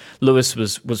confident. Lewis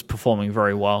was performing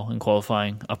very well in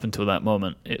qualifying up until that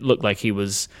moment. It looked like he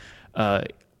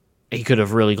could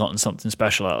have really gotten something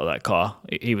special out of that car.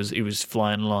 He was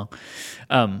flying along.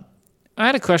 I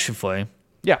had a question for you.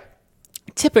 Yeah.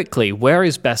 Typically, where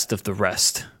is best of the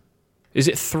rest? Is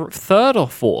it third or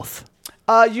fourth?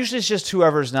 Usually it's just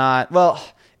whoever's not. Well,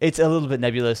 it's a little bit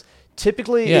nebulous.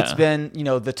 Typically, it's been,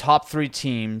 the top three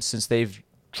teams since they've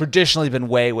traditionally been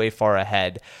way, way far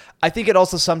ahead. I think it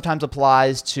also sometimes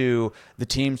applies to the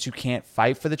teams who can't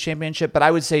fight for the championship, but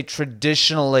I would say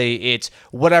traditionally it's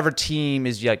whatever team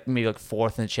is maybe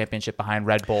fourth in the championship behind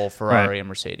Red Bull, Ferrari, and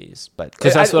Mercedes.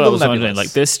 Because that's what I was wondering.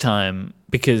 Like this time,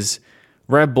 because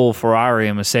Red Bull, Ferrari,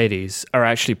 and Mercedes are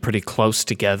actually pretty close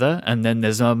together, and then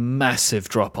there's a massive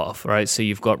drop-off, right? So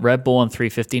you've got Red Bull on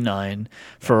 359,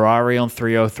 Ferrari on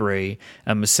 303,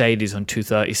 and Mercedes on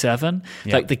 237.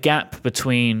 Yeah. Like the gap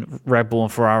between Red Bull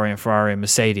and Ferrari and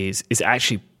Mercedes is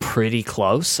actually pretty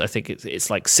close. I think it's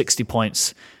like 60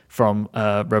 points from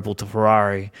Red Bull to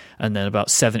Ferrari, and then about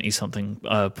 70-something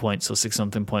points or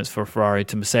 6-something points for Ferrari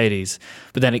to Mercedes.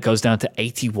 But then it goes down to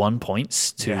 81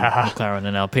 points to McLaren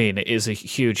and Alpine. It is a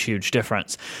huge, huge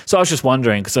difference. So I was just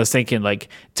wondering, because I was thinking,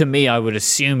 to me, I would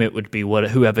assume it would be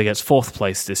whoever gets fourth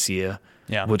place this year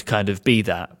would kind of be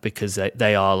that, because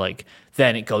they are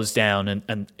then it goes down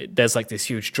and there's this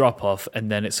huge drop-off,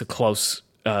 and then it's a close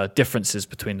differences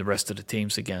between the rest of the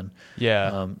teams again.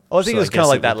 Yeah. I think it was kind of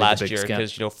like that last year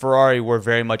because, Ferrari were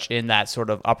very much in that sort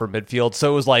of upper midfield.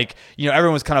 So it was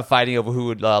everyone was kind of fighting over who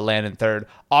would land in third.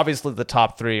 Obviously, the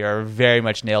top three are very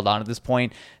much nailed on at this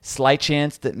point. Slight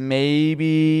chance that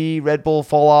maybe Red Bull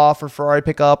fall off or Ferrari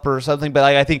pick up or something. But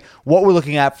I think what we're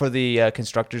looking at for the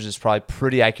constructors is probably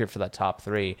pretty accurate for that top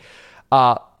three.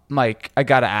 Mike, I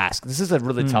got to ask. This is a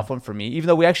really tough one for me, even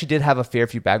though we actually did have a fair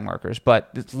few bag markers. But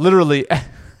it's literally, I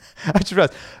just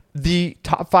realized, the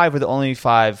top five were the only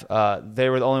five. They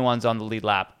were the only ones on the lead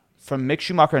lap. From Mick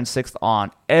Schumacher in sixth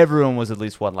on, everyone was at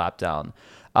least one lap down.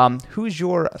 Who's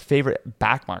your favorite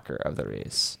back marker of the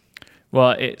race?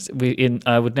 Well,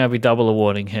 I would now be double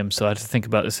awarding him, so I had to think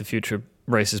about this in future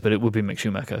races, but it would be Mick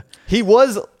Schumacher. He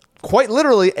was quite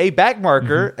literally a back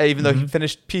marker, even though he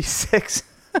finished P6.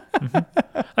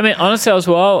 I mean, honestly, as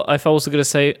well, if I was going to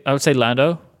say, I would say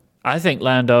Lando. I think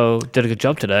Lando did a good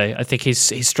job today. I think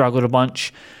he's struggled a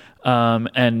bunch,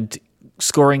 and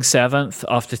scoring 7th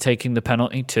after taking the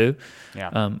penalty too.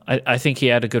 Yeah. I think he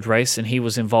had a good race, and he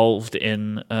was involved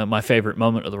in my favorite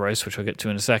moment of the race, which I'll get to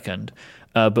in a second.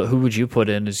 But who would you put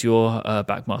in as your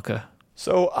back marker?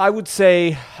 So I would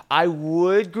say I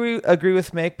would agree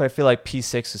with Mick, but I feel like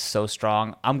P6 is so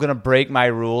strong. I'm going to break my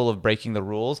rule of breaking the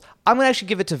rules. I'm going to actually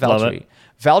give it to Valtteri.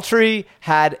 Valtteri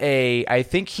had I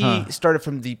think he started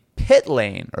from the pit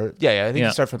lane, I think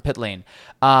he started from pit lane,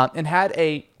 and had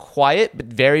a quiet but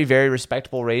very, very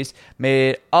respectable race.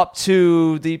 Made it up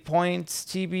to the points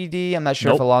TBD. I'm not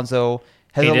sure if Alonso...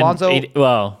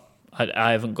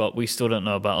 I haven't got. We still don't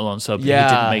know about Alonso, but he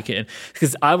didn't make it in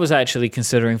because I was actually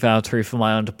considering Valtteri for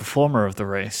my underperformer of the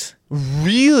race.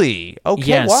 Really? Okay.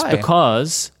 Yes, why?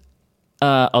 because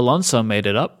Alonso made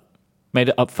it up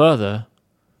further,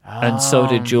 and so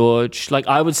did George. Like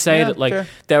I would say that, like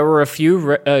there were a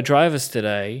few drivers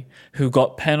today who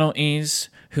got penalties,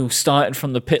 who started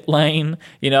from the pit lane,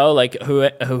 like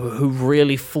who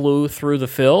really flew through the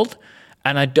field,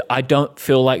 and I don't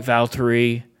feel like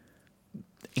Valtteri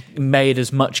made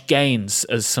as much gains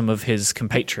as some of his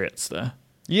compatriots there.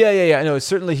 Yeah. No,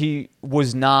 certainly he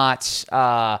was not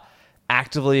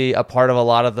actively a part of a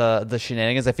lot of the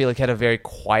shenanigans. I feel like he had a very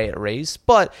quiet race.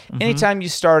 But anytime you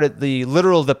start at the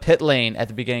pit lane at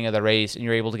the beginning of the race and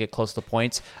you're able to get close to the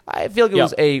points, I feel like it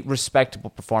was a respectable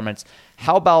performance.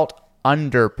 How about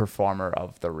underperformer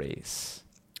of the race?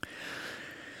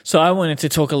 So I wanted to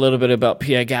talk a little bit about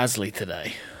Pierre Gasly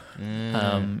today.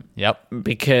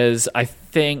 Because I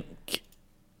think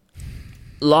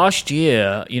last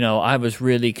year, I was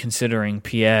really considering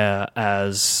Pierre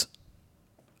as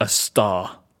a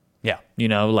star. Yeah.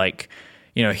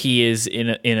 He is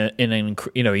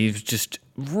he's just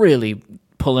really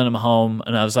pulling him home.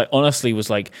 And I was like, honestly,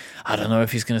 I don't know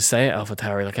if he's going to stay at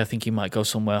AlphaTauri. Like, I think he might go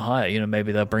somewhere higher.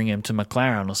 Maybe they'll bring him to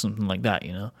McLaren or something like that,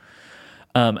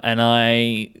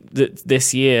 And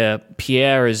this year,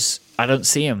 Pierre I don't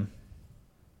see him.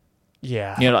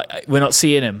 Yeah. We're not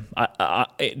seeing him.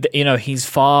 He's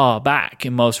far back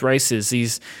in most races.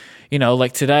 He's,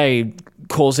 like today,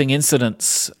 causing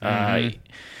incidents. We're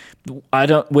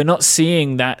not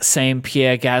seeing that same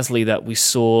Pierre Gasly that we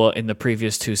saw in the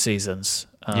previous 2 seasons.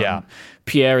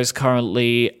 Pierre is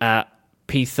currently at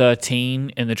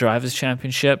P13 in the Drivers'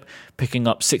 Championship, picking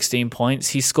up 16 points.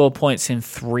 He scored points in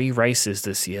 3 races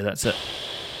this year. That's it.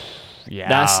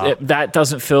 Yeah, that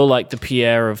doesn't feel like the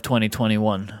Pierre of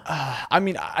 2021.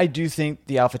 I do think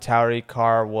the AlphaTauri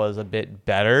car was a bit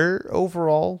better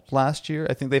overall last year.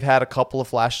 I think they've had a couple of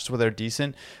flashes where they're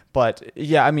decent, but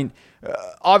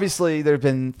obviously there have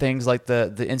been things like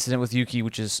the incident with Yuki,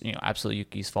 which is absolutely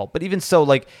Yuki's fault. But even so,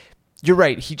 like, you're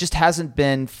right, he just hasn't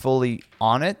been fully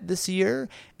on it this year,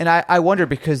 and I wonder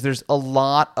because there's a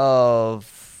lot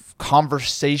of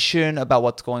conversation about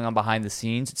what's going on behind the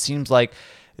scenes. It seems like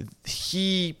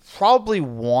he probably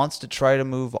wants to try to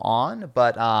move on,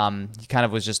 but he kind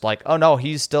of was just like, oh no,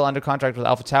 he's still under contract with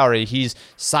AlphaTauri. He's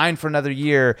signed for another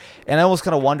year. And I almost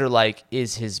kind of wonder, like,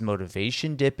 is his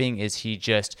motivation dipping? Is he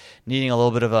just needing a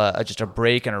little bit of a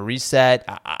break and a reset?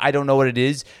 I don't know what it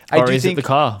is. Or is it the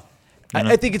car?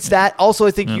 I think it's that. Also,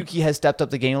 I think Yuki has stepped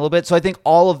up the game a little bit. So I think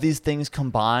all of these things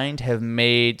combined have taken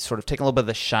a little bit of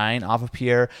the shine off of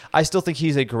Pierre. I still think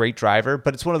he's a great driver,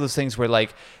 but it's one of those things where,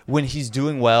 like, when he's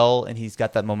doing well and he's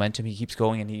got that momentum, he keeps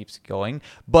going and he keeps going.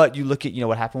 But you look at,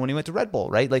 what happened when he went to Red Bull,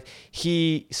 right? Like,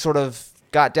 he sort of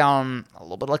got down a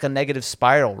little bit like a negative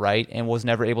spiral, right? And was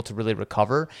never able to really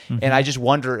recover. And I just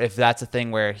wonder if that's a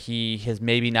thing where he has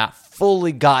maybe not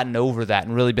fully gotten over that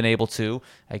and really been able to,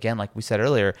 again, like we said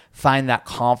earlier, find that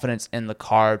confidence in the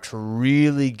car to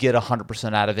really get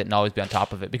 100% out of it and always be on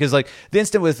top of it. Because, like, the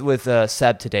instant with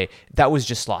Seb today, that was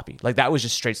just sloppy. Like, that was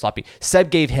just straight sloppy. Seb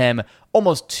gave him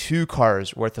almost 2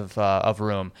 cars worth of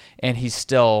room, and he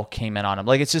still came in on him.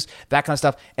 Like, it's just that kind of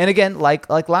stuff. And again, like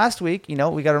last week, we got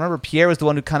to remember Pierre was the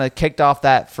one who kind of kicked off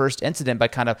that first incident by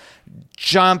kind of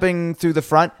jumping through the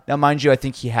front. Now, mind you, I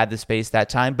think he had the space that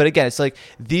time. But again, it's like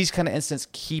these kind of incidents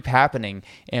keep happening.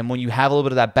 And when you have a little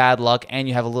bit of that bad luck and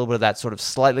you have a little bit of that sort of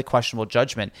slightly questionable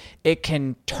judgment, it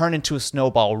can turn into a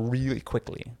snowball really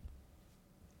quickly.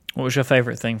 What was your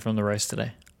favorite thing from the race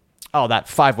today? Oh, that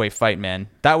 5-way fight, man.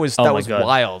 That was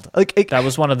wild. Like, that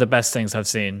was one of the best things I've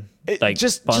seen. Like,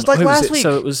 just like last week.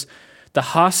 So it was the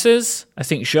Haas's, I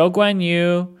think Zhou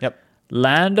Guanyu,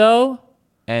 Lando.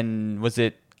 And was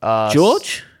it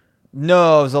George?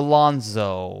 No, it was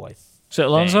Alonso, I think. Is it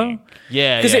Alonso?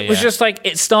 Yeah, because it was just like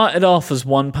it started off as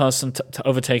one person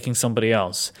overtaking somebody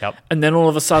else, and then all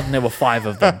of a sudden there were 5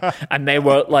 of them, and they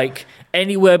were like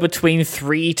anywhere between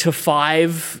 3 to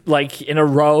 5, like in a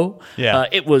row. Yeah,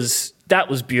 it was that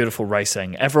was beautiful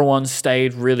racing. Everyone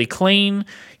stayed really clean.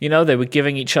 You know, they were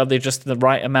giving each other just the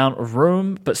right amount of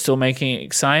room, but still making it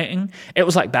exciting. It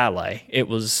was like ballet. It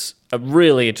was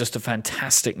really just a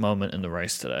fantastic moment in the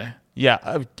race today.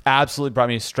 Yeah, absolutely brought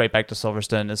me straight back to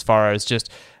Silverstone as far as just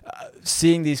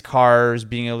seeing these cars,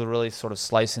 being able to really sort of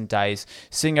slice and dice,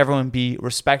 seeing everyone be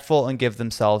respectful and give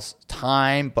themselves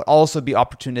time, but also be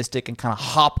opportunistic and kind of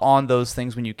hop on those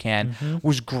things when you can,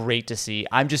 was great to see.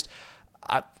 I'm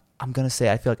going to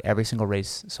say I feel like every single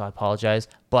race, so I apologize,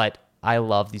 but I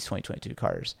love these 2022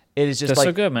 cars. It is just They're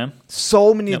so good, man.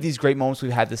 So many of these great moments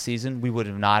we've had this season, we would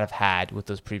have not have had with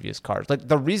those previous cars. Like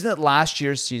the reason that last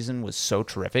year's season was so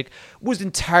terrific was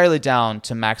entirely down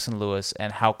to Max and Lewis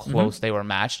and how close they were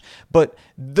matched. But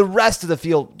the rest of the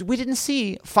field, we didn't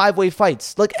see 5-way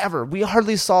fights like ever. We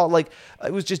hardly saw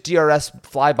it was just DRS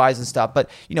flybys and stuff. But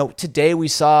today we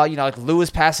saw like Lewis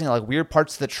passing like weird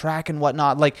parts of the track and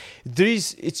whatnot. Like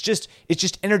it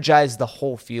just energized the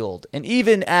whole field. And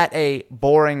even at a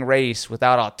boring race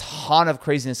without a ton of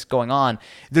craziness going on,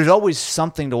 there's always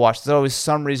something to watch. There's always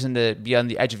some reason to be on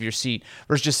the edge of your seat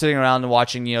versus just sitting around and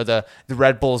watching the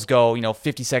Red Bulls go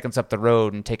 50 seconds up the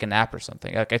road and take a nap or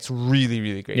something. Like it's really,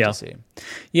 really great to see.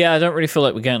 Yeah, I don't really feel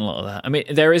like we're getting a lot of that. I mean,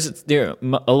 there are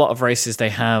a lot of races they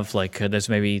have there's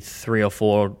maybe 3 or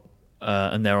 4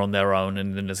 and they're on their own,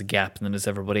 and then there's a gap, and then there's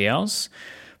everybody else.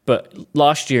 But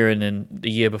last year and then the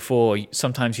year before,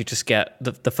 sometimes you just get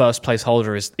the first place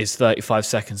holder is 35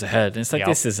 seconds ahead. And it's like,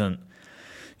 this isn't,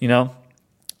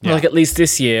 like at least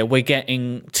this year, we're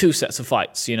getting 2 sets of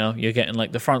fights. You're getting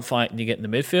like the front fight and you're getting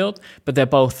the midfield, but they're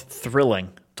both thrilling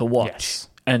to watch. Yes.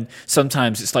 And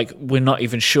sometimes it's like we're not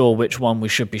even sure which one we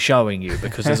should be showing you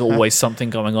because there's always something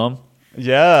going on.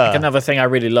 Yeah. Like another thing I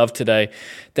really loved today,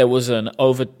 there was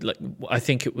I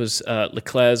think it was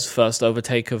Leclerc's first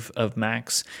overtake of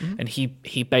Max, and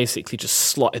he basically just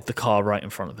slotted the car right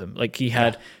in front of him. Like he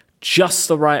had just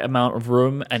the right amount of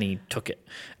room, and he took it.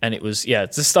 And it was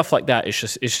just stuff like that.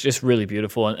 It's just really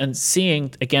beautiful. And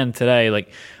seeing again today,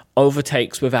 like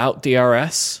overtakes without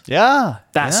DRS. Yeah,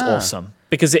 that's awesome.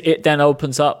 Because it then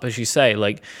opens up, as you say,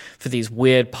 like for these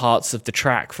weird parts of the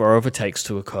track for overtakes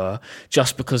to occur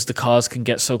just because the cars can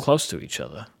get so close to each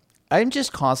other. I'm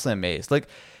just constantly amazed. Like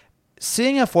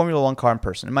seeing a Formula One car in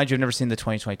person, and mind you, I've never seen the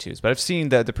 2022s, but I've seen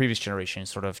the previous generation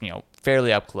sort of,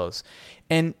 fairly up close.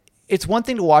 And it's one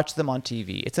thing to watch them on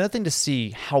TV. It's another thing to see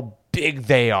how big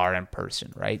they are in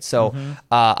person, right? So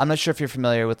I'm not sure if you're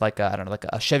familiar with like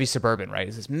a Chevy Suburban, right?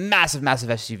 It's this massive, massive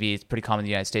SUV. It's pretty common in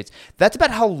the United States. That's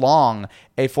about how long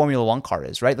a Formula One car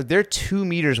is, right? Like they're 2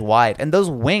 meters wide, and those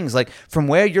wings, like from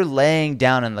where you're laying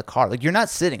down in the car, like you're not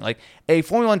sitting. Like a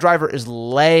Formula One driver is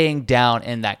laying down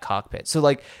in that cockpit. So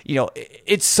like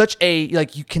it's such a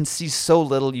you can see so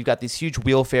little. You've got these huge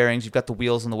wheel fairings. You've got the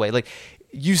wheels in the way. Like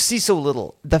you see so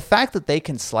little. The fact that they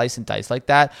can slice and dice like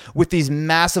that with these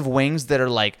massive wings that are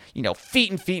like,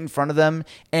 feet and feet in front of them,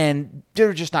 and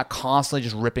they're just not constantly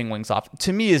just ripping wings off,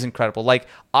 to me is incredible. Like,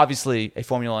 obviously, a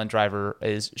Formula One driver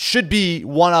should be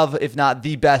one of, if not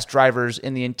the best drivers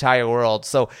in the entire world.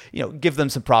 So, give them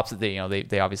some props that they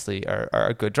obviously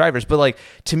are good drivers. But like,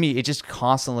 to me, it just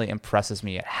constantly impresses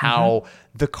me at how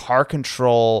the car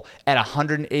control at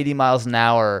 180 miles an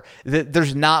hour,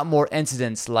 there's not more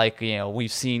incidents like,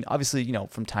 we've seen, obviously,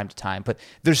 from time to time, but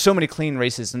there's so many clean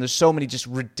races and there's so many just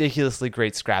ridiculously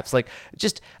great scraps. Like,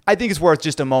 I think it's worth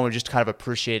just a moment just kind of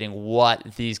appreciating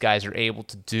what these guys are able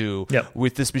to do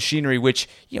with this machinery, which,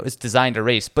 is designed to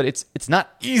race, but it's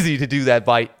not easy to do that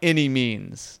by any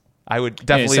means. I would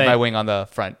definitely leave my wing on the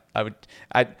front.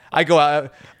 I go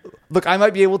out. Look, I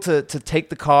might be able to take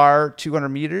the car 200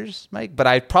 meters, Mike, but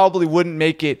I probably wouldn't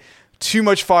make it too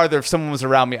much farther if someone was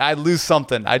around me. I'd lose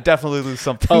something. I'd definitely lose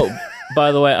something. Oh,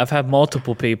 by the way, I've had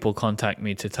multiple people contact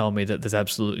me to tell me that there's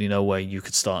absolutely no way you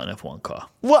could start an F1 car.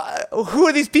 What? Who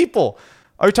are these people?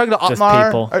 Are you talking to Just Otmar?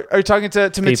 people. Are you talking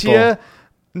to Mattia?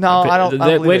 No, I don't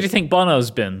Where believe do you think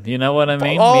Bono's been? You know what I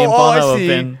mean? Oh, Me and Bono I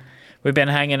see. We've been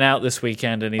hanging out this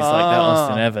weekend, and he's like that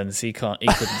Austin Evans. He couldn't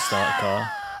start a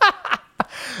car.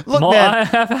 Look, man. I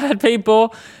have had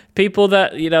people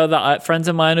that friends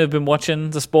of mine who have been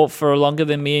watching the sport for longer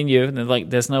than me and you, and they're like,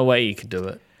 "There's no way you could do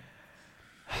it."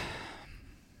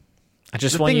 I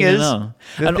just want you to know.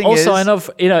 And also, I know,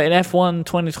 in F1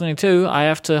 2022, I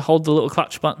have to hold the little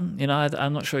clutch button.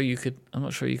 I'm not sure you could. I'm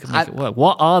not sure you could make it work.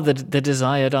 What are the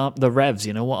desired the revs?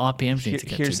 What RPMs you need to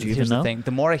get to? Do you even know? The thing.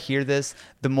 The more I hear this,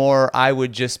 the more I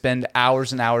would just spend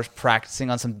hours and hours practicing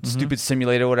on some stupid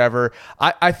simulator or whatever.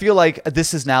 I feel like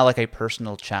this is now like a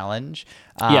personal challenge.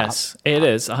 Yes, it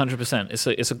is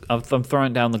 100%. I'm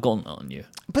throwing down the gauntlet on you.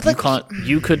 But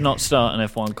you could not start an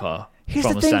F1 car. Here's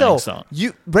from the a thing, standing though. start.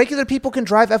 Regular people can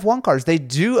drive F1 cars. They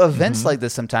do events like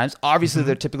this sometimes. Obviously,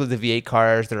 they're typically the V8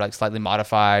 cars. They're like slightly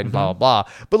modified, blah, blah,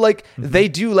 blah. But like they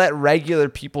do let regular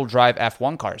people drive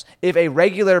F1 cars. If a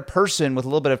regular person with a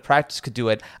little bit of practice could do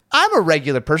it, I'm a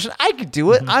regular person. I could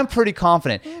do it. I'm pretty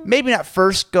confident. Maybe not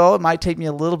first go. It might take me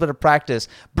a little bit of practice,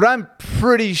 but I'm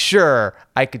pretty sure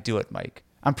I could do it, Mike.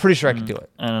 I'm pretty sure I could do it.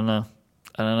 I don't know.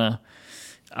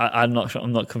 I'm not sure.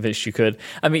 I'm not convinced you could.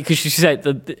 I mean, because you said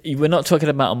that we're not talking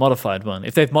about a modified one.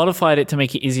 If they've modified it to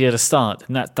make it easier to start,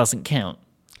 then that doesn't count.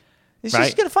 It's just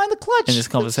you gotta find the clutch in this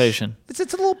conversation. It's a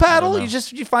little paddle.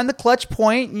 You find the clutch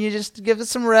point and you just give it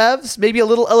some revs. Maybe a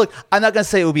little. Look, I'm not gonna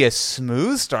say it would be a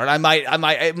smooth start. It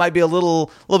might be a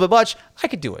little bit much. I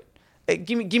could do it.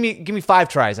 Give me 5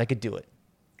 tries. I could do it.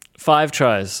 5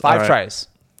 tries. 5 tries.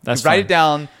 That's write fine. it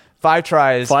down. 5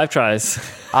 tries. 5 tries.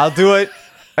 I'll do it.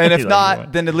 And if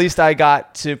not, then at least I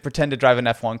got to pretend to drive an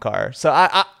F1 car. So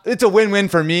it's a win-win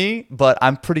for me, but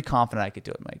I'm pretty confident I could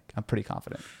do it, Mike. I'm pretty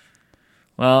confident.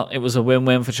 Well, it was a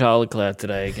win-win for Charles Leclerc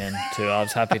today again, too. I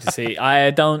was happy to see.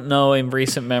 I don't know in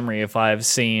recent memory if I've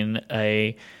seen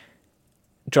a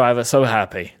driver so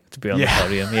happy to be on the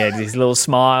podium. He had his little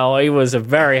smile. He was a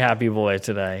very happy boy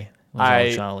today.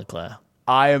 Charles Leclerc.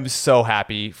 I am so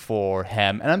happy for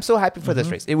him, and I'm so happy for this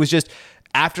race. It was just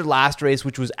after last race,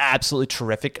 which was absolutely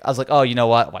terrific. I was like, oh, you know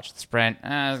what? Watch the sprint.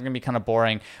 It's going to be kind of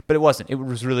boring. But it wasn't. It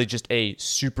was really just a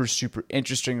super, super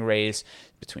interesting race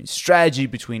between strategy,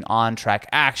 between on-track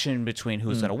action, between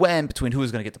who's going to win, between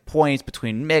who's going to get the points,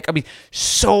 between Mick. I mean,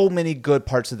 so many good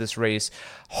parts of this race.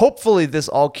 Hopefully, this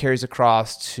all carries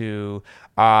across to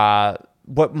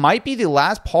what might be the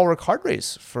last Paul Ricard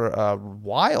race for a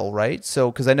while, right?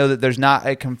 So, because I know that there's not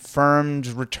a confirmed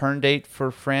return date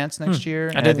for France next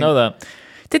year. I didn't know that.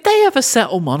 Did they ever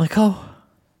settle Monaco?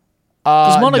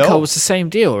 Because Monaco was the same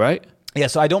deal, right? Yeah,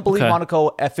 so I don't believe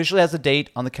Monaco officially has a date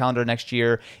on the calendar next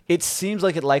year. It seems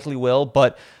like it likely will,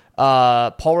 but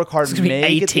Paul Ricard may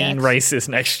 18 races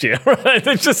next year, right?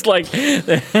 It's just like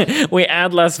we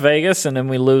add Las Vegas and then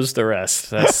we lose the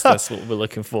rest. That's what we're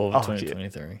looking for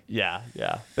 2023. Yeah.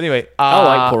 But anyway, I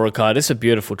like Paul Ricard. It's a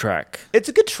beautiful track. It's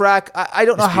a good track. I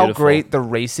don't know how great the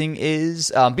racing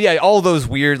is, but yeah, all those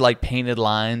weird like painted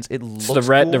lines. It looks the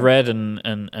red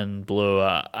and blue.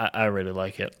 I really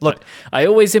like it. Look, I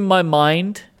always in my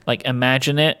mind like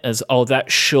imagine it as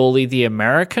that's surely the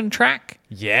American track.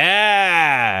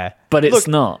 Yeah, but it's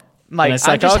not. Mike,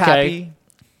 I'm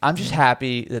just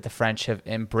happy that the French have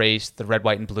embraced the red,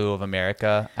 white, and blue of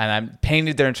America, and I'm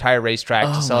painted their entire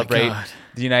racetrack to celebrate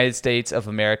the United States of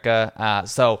America.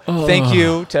 Thank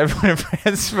you to everyone in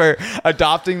France for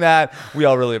adopting that. We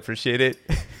all really appreciate it.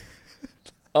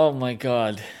 Oh my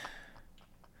God.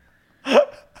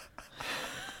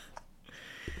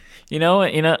 You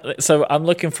know. So I'm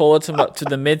looking forward to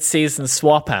the mid-season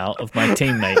swap out of my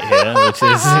teammate here, which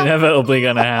is inevitably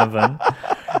going to happen.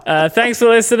 Thanks for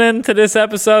listening to this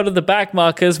episode of the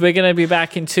Backmarkers. We're going to be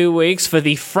back in 2 weeks for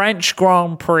the French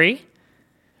Grand Prix.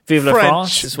 Vive la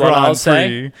France is what I'll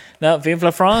say. No, Vive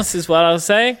la France is what I'll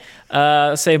say.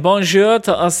 Say bonjour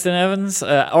to Austin Evans.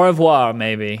 Au revoir,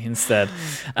 maybe, instead.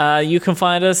 You can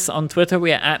find us on Twitter.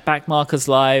 We are at Backmarkers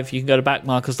Live. You can go to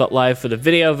backmarkers.live for the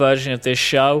video version of this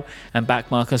show and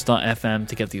backmarkers.fm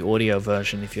to get the audio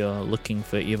version if you're looking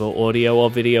for either audio or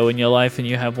video in your life and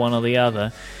you have one or the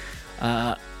other.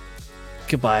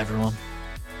 Goodbye, everyone.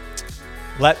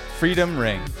 Let freedom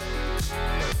ring.